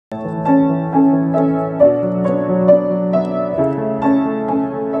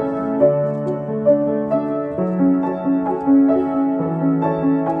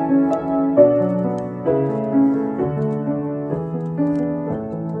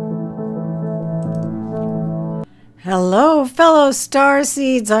Hello, fellow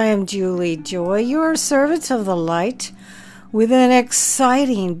starseeds. I am Julie Joy, your servant of the light, with an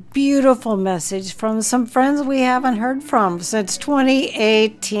exciting, beautiful message from some friends we haven't heard from since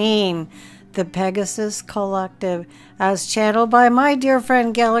 2018. The Pegasus Collective, as channeled by my dear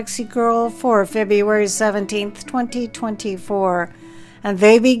friend galaxygirl for February 17th, 2024. And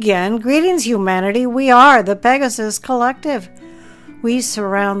they begin, "Greetings, humanity. We are the Pegasus Collective. We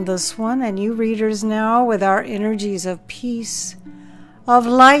surround this one and you readers now with our energies of peace, of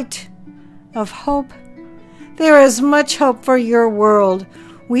light, of hope. There is much hope for your world.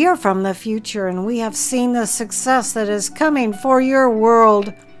 We are from the future and we have seen the success that is coming for your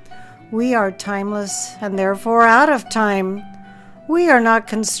world. We are timeless and therefore out of time. We are not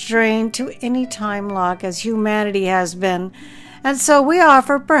constrained to any time lock as humanity has been, and so we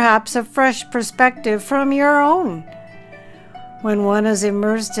offer perhaps a fresh perspective from your own. When one is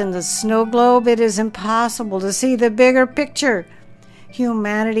immersed in the snow globe, it is impossible to see the bigger picture.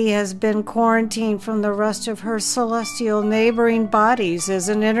 Humanity has been quarantined from the rest of her celestial neighboring bodies as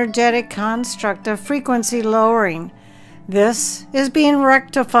an energetic construct of frequency lowering. This is being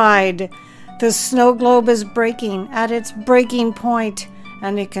rectified. The snow globe is breaking at its breaking point,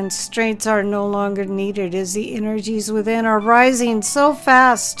 and the constraints are no longer needed as the energies within are rising so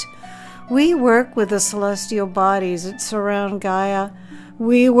fast. We work with the celestial bodies that surround Gaia.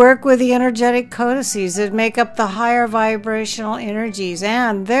 We work with the energetic codices that make up the higher vibrational energies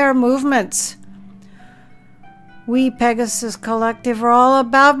and their movements. We, Pegasus Collective, are all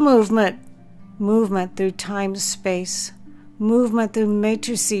about movement. Movement through time-space. Movement through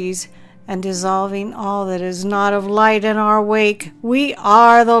matrices and dissolving all that is not of light in our wake. We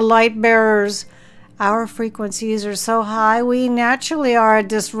are the light bearers. Our frequencies are so high, we naturally are a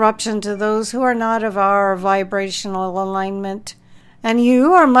disruption to those who are not of our vibrational alignment. And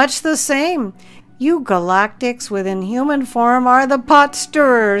you are much the same. You galactics within human form are the pot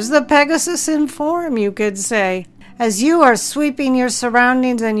stirrers, the Pegasus in form, you could say. As you are sweeping your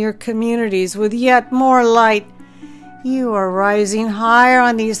surroundings and your communities with yet more light, you are rising higher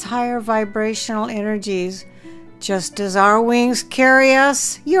on these higher vibrational energies. Just as our wings carry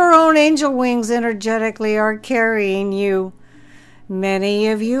us, your own angel wings energetically are carrying you. Many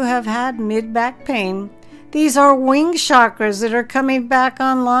of you have had mid-back pain. These are wing chakras that are coming back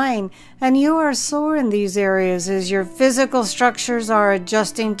online, and you are sore in these areas as your physical structures are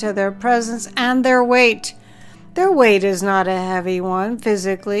adjusting to their presence and their weight. Their weight is not a heavy one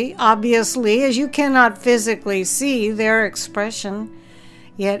physically, obviously, as you cannot physically see their expression.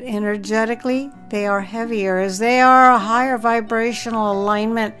 Yet energetically, they are heavier as they are a higher vibrational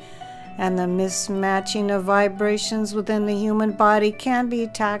alignment, and the mismatching of vibrations within the human body can be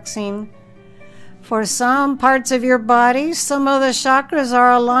taxing. For some parts of your body, some of the chakras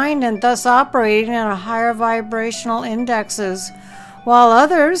are aligned and thus operating at higher vibrational indexes, while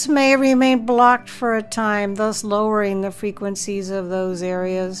others may remain blocked for a time, thus lowering the frequencies of those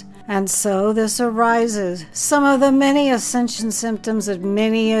areas. And so this arises, some of the many ascension symptoms that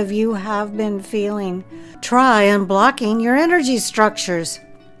many of you have been feeling. Try unblocking your energy structures.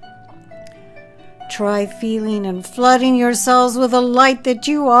 Try feeling and flooding yourselves with the light that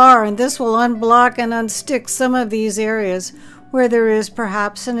you are, and this will unblock and unstick some of these areas where there is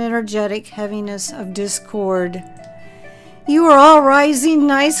perhaps an energetic heaviness of discord. You are all rising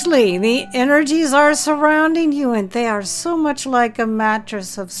nicely. The energies are surrounding you, and they are so much like a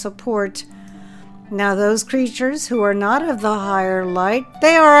mattress of support. Now those creatures who are not of the higher light,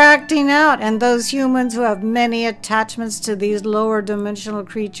 they are acting out, and those humans who have many attachments to these lower dimensional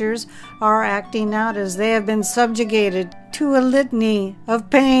creatures are acting out as they have been subjugated to a litany of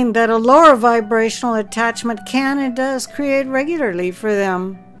pain that a lower vibrational attachment can and does create regularly for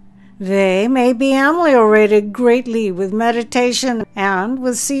them. They may be ameliorated greatly with meditation and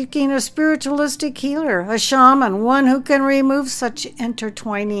with seeking a spiritualistic healer, a shaman, one who can remove such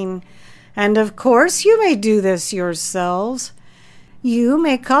intertwining. And of course, you may do this yourselves. You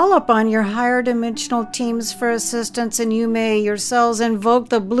may call upon your higher dimensional teams for assistance, and you may yourselves invoke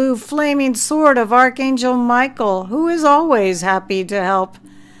the blue flaming sword of Archangel Michael, who is always happy to help.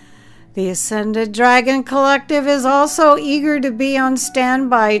 The Ascended Dragon Collective is also eager to be on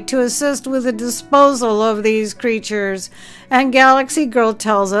standby to assist with the disposal of these creatures. And Galaxy Girl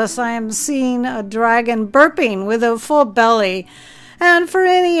tells us, I am seeing a dragon burping with a full belly. And for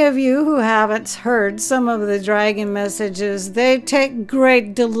any of you who haven't heard some of the dragon messages, they take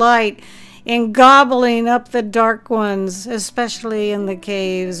great delight in gobbling up the dark ones, especially in the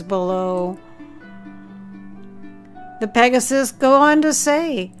caves below. The Pegasus go on to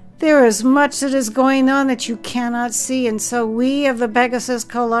say, There is much that is going on that you cannot see, and so we of the Pegasus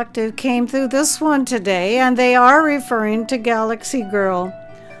Collective came through this one today, and they are referring to galaxygirl.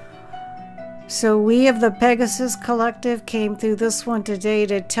 So we of the Pegasus Collective came through this one today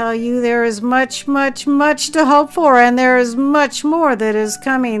to tell you there is much, much, much to hope for, and there is much more that is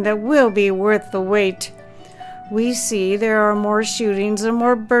coming that will be worth the wait. We see there are more shootings and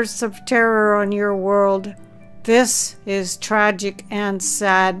more bursts of terror on your world. This is tragic and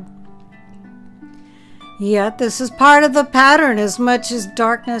sad. Yet this is part of the pattern as much as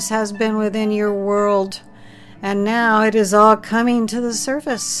darkness has been within your world. And now it is all coming to the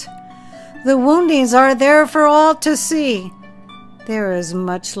surface. The woundings are there for all to see. There is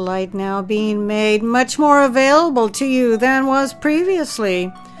much light now being made, much more available to you than was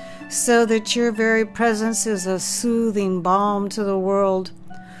previously, so that your very presence is a soothing balm to the world.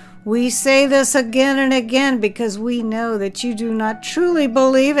 We say this again and again because we know that you do not truly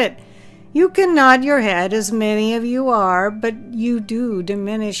believe it. You can nod your head, as many of you are, but you do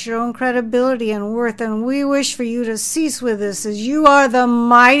diminish your own credibility and worth, and we wish for you to cease with this, as you are the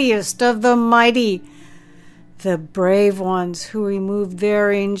mightiest of the mighty, the brave ones who removed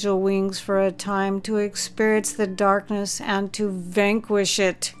their angel wings for a time to experience the darkness and to vanquish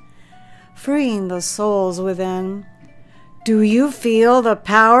it, freeing the souls within. Do you feel the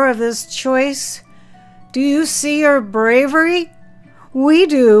power of this choice? Do you see your bravery? We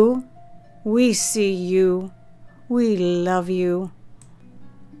do. We see you. We love you.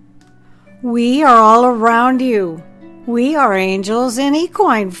 We are all around you. We are angels in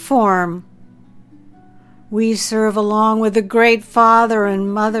equine form. We serve along with the great Father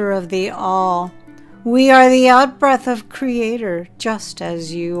and Mother of the All. We are the outbreath of Creator, just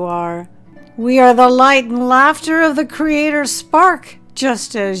as you are. We are the light and laughter of the Creator's spark,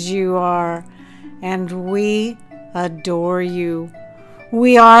 just as you are. And we adore you.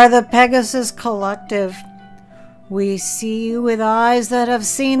 We are the Pegasus Collective. We see you with eyes that have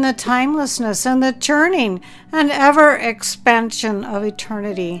seen the timelessness and the churning and ever-expansion of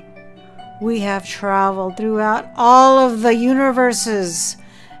eternity. We have traveled throughout all of the universes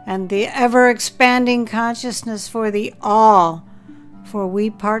and the ever-expanding consciousness for the all, for we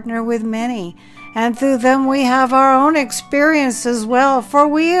partner with many, and through them we have our own experience as well, for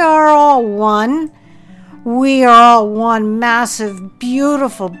we are all one. We are all one massive,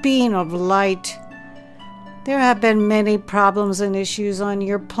 beautiful being of light. There have been many problems and issues on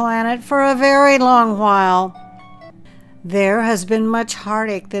your planet for a very long while. There has been much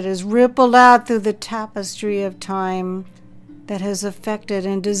heartache that has rippled out through the tapestry of time, that has affected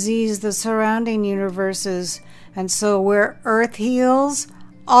and diseased the surrounding universes. And so where Earth heals,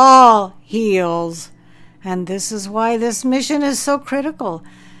 all heals. And this is why this mission is so critical.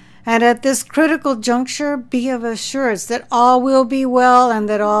 And at this critical juncture, be of assurance that all will be well and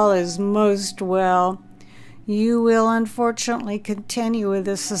that all is most well. You will unfortunately continue with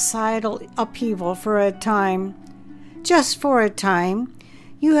this societal upheaval for a time. Just for a time.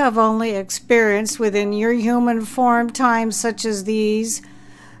 You have only experienced within your human form times such as these,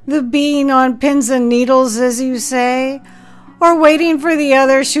 the being on pins and needles, as you say, or waiting for the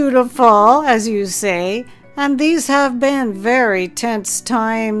other shoe to fall, as you say, and these have been very tense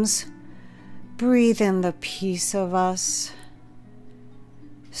times. Breathe in the peace of us.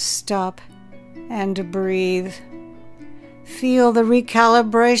 Stop and breathe. Feel the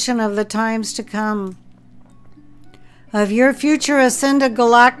recalibration of the times to come. Of your future ascended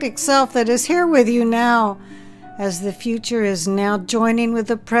galactic self that is here with you now, as the future is now joining with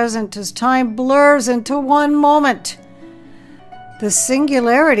the present as time blurs into one moment. The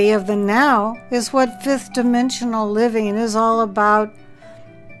singularity of the now is what fifth dimensional living is all about.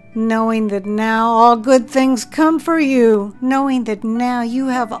 Knowing that now all good things come for you. Knowing that now you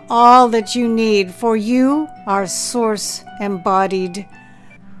have all that you need, for you are Source embodied.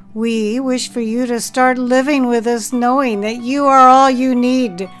 We wish for you to start living with this knowing that you are all you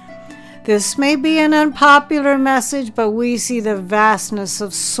need. This may be an unpopular message, but we see the vastness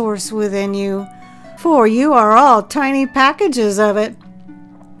of Source within you. For you are all tiny packages of it.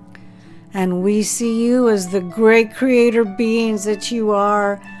 And we see you as the great creator beings that you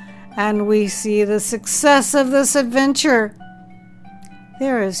are, and we see the success of this adventure.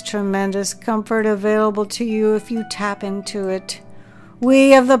 There is tremendous comfort available to you if you tap into it.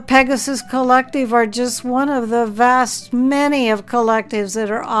 We of the Pegasus Collective are just one of the vast many of collectives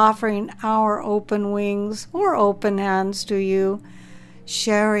that are offering our open wings or open hands to you,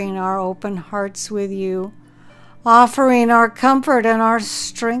 sharing our open hearts with you, offering our comfort and our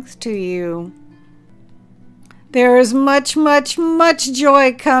strength to you. There is much, much, much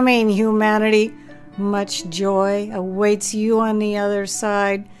joy coming, humanity. Much joy awaits you on the other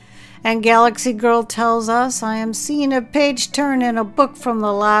side. And Galaxy Girl tells us, I am seeing a page turn in a book from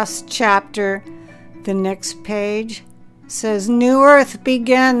the last chapter. The next page says, New Earth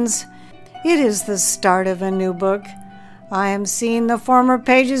begins. It is the start of a new book. I am seeing the former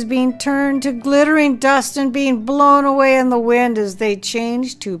pages being turned to glittering dust and being blown away in the wind as they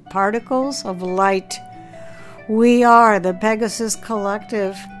change to particles of light. We are the Pegasus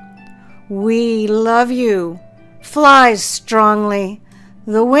Collective. We love you. Fly strongly.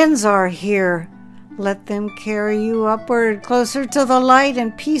 The winds are here. Let them carry you upward, closer to the light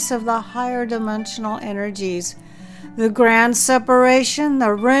and peace of the higher dimensional energies. The grand separation,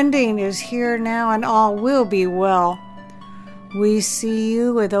 the rending is here now, and all will be well. We see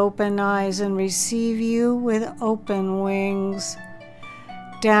you with open eyes and receive you with open wings.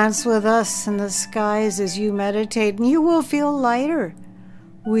 Dance with us in the skies as you meditate, and you will feel lighter.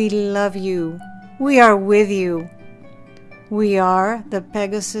 We love you. We are with you. We are the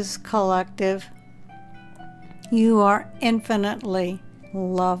Pegasus Collective. You are infinitely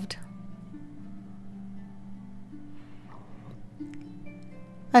loved.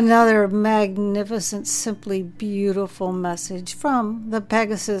 Another magnificent, simply beautiful message from the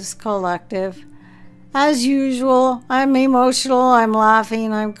Pegasus Collective. As usual, I'm emotional, I'm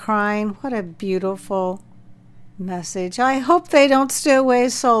laughing, I'm crying. What a beautiful message. I hope they don't stay away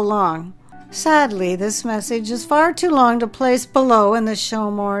so long. Sadly, this message is far too long to place below in the Show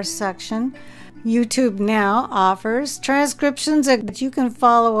More section. YouTube now offers transcriptions that you can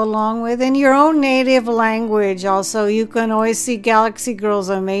follow along with in your own native language. Also, you can always see Galaxy Girl's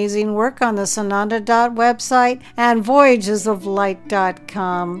amazing work on the Sananda website and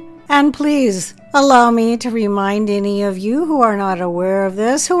voyagesoflight.com. And please allow me to remind any of you who are not aware of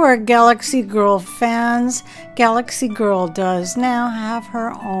this, who are Galaxy Girl fans, Galaxy Girl does now have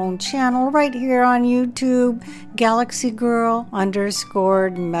her own channel right here on YouTube, Galaxy Girl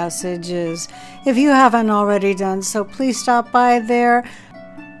 _messages. If you haven't already done so, please stop by there,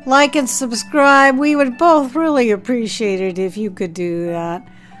 like and subscribe. We would both really appreciate it if you could do that.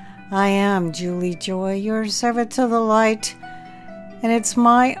 I am Julie Joy, your servant to the light. And it's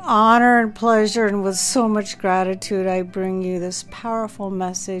my honor and pleasure, and with so much gratitude, I bring you this powerful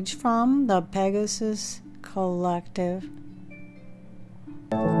message from the Pegasus Collective.